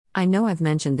I know I've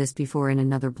mentioned this before in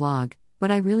another blog, but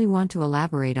I really want to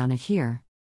elaborate on it here.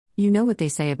 You know what they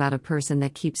say about a person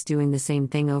that keeps doing the same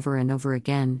thing over and over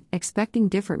again, expecting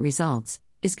different results,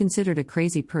 is considered a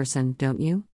crazy person, don't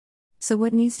you? So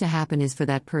what needs to happen is for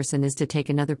that person is to take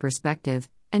another perspective,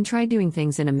 and try doing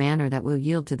things in a manner that will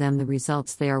yield to them the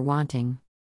results they are wanting.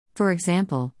 For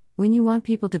example, when you want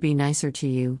people to be nicer to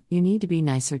you, you need to be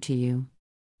nicer to you.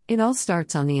 It all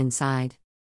starts on the inside.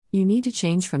 You need to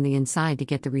change from the inside to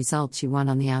get the results you want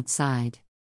on the outside.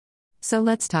 So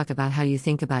let's talk about how you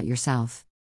think about yourself.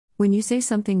 When you say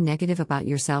something negative about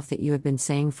yourself that you have been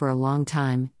saying for a long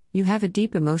time, you have a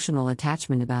deep emotional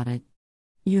attachment about it.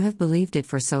 You have believed it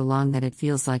for so long that it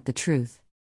feels like the truth.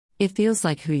 It feels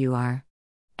like who you are.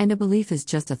 And a belief is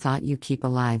just a thought you keep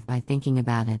alive by thinking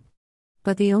about it.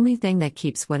 But the only thing that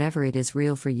keeps whatever it is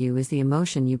real for you is the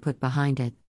emotion you put behind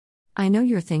it. I know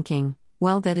you're thinking,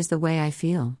 well, that is the way I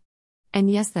feel. And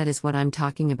yes, that is what I'm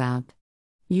talking about.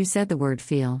 You said the word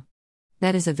feel.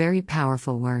 That is a very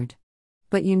powerful word.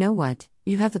 But you know what?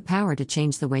 You have the power to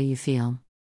change the way you feel.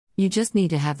 You just need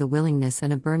to have the willingness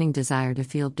and a burning desire to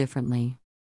feel differently.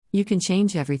 You can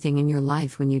change everything in your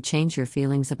life when you change your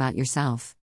feelings about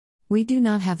yourself. We do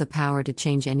not have the power to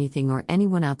change anything or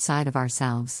anyone outside of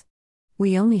ourselves.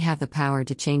 We only have the power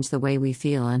to change the way we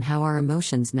feel and how our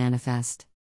emotions manifest.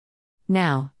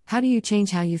 Now, how do you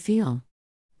change how you feel?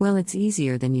 Well, it's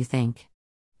easier than you think.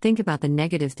 Think about the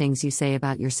negative things you say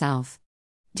about yourself.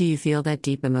 Do you feel that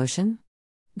deep emotion?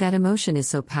 That emotion is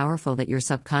so powerful that your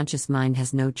subconscious mind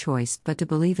has no choice but to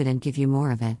believe it and give you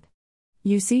more of it.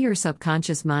 You see, your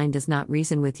subconscious mind does not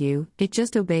reason with you, it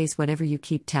just obeys whatever you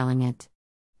keep telling it.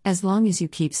 As long as you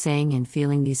keep saying and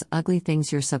feeling these ugly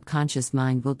things, your subconscious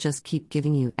mind will just keep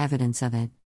giving you evidence of it.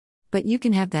 But you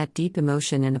can have that deep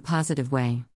emotion in a positive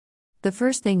way. The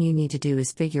first thing you need to do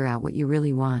is figure out what you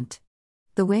really want.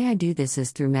 The way I do this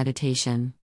is through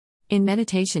meditation. In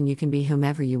meditation, you can be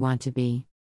whomever you want to be.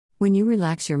 When you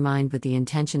relax your mind with the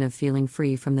intention of feeling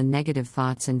free from the negative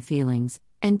thoughts and feelings,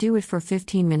 and do it for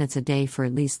 15 minutes a day for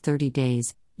at least 30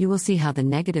 days, you will see how the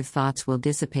negative thoughts will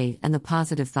dissipate and the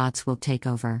positive thoughts will take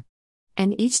over.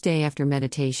 And each day after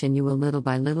meditation, you will little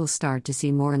by little start to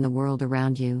see more in the world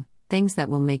around you, things that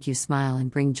will make you smile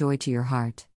and bring joy to your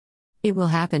heart. It will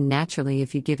happen naturally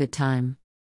if you give it time.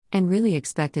 And really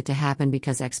expect it to happen,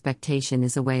 because expectation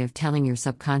is a way of telling your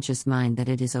subconscious mind that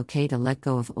it is okay to let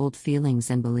go of old feelings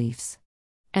and beliefs.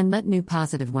 And let new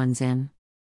positive ones in.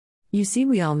 You see,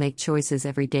 we all make choices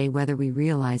every day whether we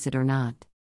realize it or not.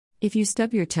 If you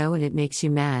stub your toe and it makes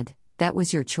you mad, that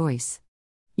was your choice.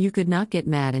 You could not get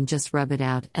mad and just rub it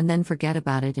out and then forget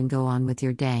about it and go on with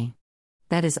your day.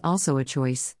 That is also a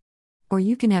choice. Or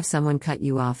you can have someone cut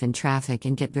you off in traffic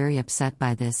and get very upset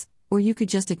by this, or you could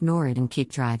just ignore it and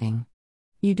keep driving.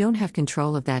 You don't have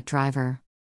control of that driver.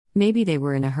 Maybe they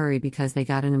were in a hurry because they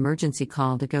got an emergency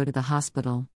call to go to the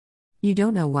hospital. You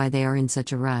don't know why they are in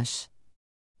such a rush.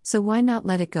 So why not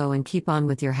let it go and keep on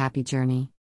with your happy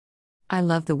journey? I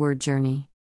love the word journey.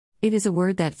 It is a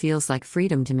word that feels like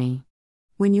freedom to me.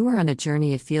 When you are on a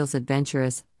journey, it feels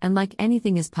adventurous, and like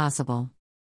anything is possible.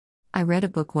 I read a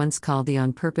book once called The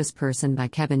On Purpose Person by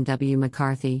Kevin W.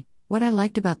 McCarthy. What I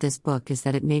liked about this book is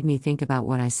that it made me think about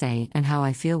what I say and how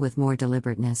I feel with more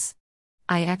deliberateness.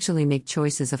 I actually make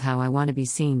choices of how I want to be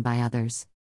seen by others.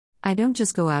 I don't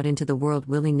just go out into the world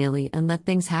willy-nilly and let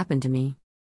things happen to me.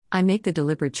 I make the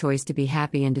deliberate choice to be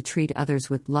happy and to treat others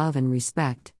with love and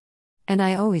respect. And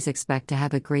I always expect to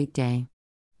have a great day.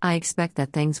 I expect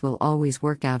that things will always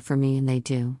work out for me, and they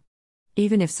do.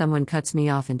 Even if someone cuts me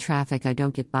off in traffic, I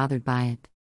don't get bothered by it.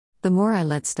 The more I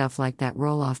let stuff like that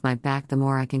roll off my back, the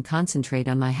more I can concentrate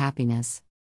on my happiness.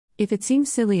 If it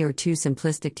seems silly or too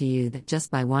simplistic to you that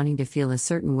just by wanting to feel a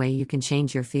certain way you can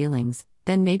change your feelings,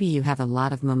 then maybe you have a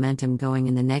lot of momentum going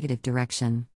in the negative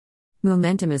direction.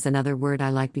 Momentum is another word I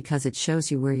like because it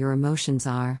shows you where your emotions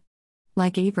are.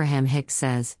 Like Abraham Hicks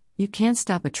says, you can't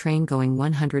stop a train going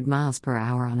 100 miles per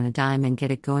hour on a dime and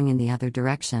get it going in the other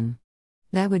direction.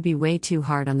 That would be way too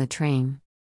hard on the train.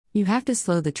 You have to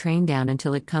slow the train down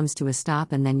until it comes to a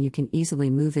stop, and then you can easily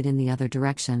move it in the other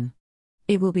direction.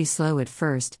 It will be slow at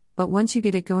first, but once you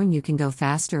get it going, you can go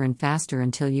faster and faster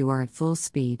until you are at full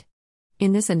speed.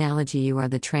 In this analogy, you are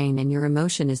the train and your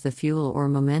emotion is the fuel or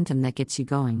momentum that gets you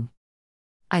going.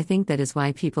 I think that is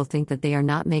why people think that they are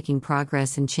not making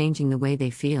progress in changing the way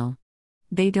they feel.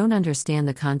 They don't understand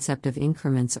the concept of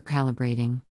increments or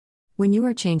calibrating. When you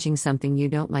are changing something you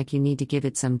don't like, you need to give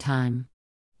it some time.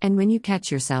 And when you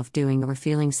catch yourself doing or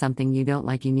feeling something you don't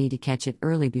like, you need to catch it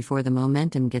early before the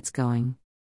momentum gets going.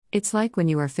 It's like when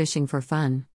you are fishing for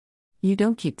fun. You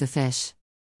don't keep the fish.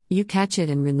 You catch it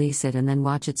and release it and then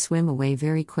watch it swim away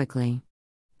very quickly.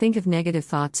 Think of negative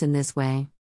thoughts in this way.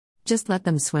 Just let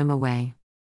them swim away.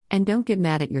 And don't get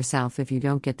mad at yourself if you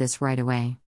don't get this right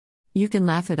away. You can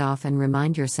laugh it off and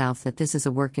remind yourself that this is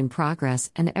a work in progress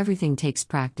and everything takes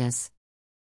practice.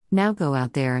 Now go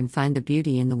out there and find the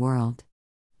beauty in the world.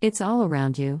 It's all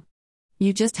around you.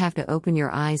 You just have to open your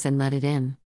eyes and let it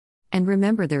in. And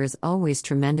remember, there is always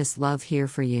tremendous love here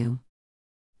for you.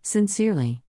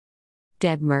 Sincerely,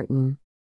 Deb Merton.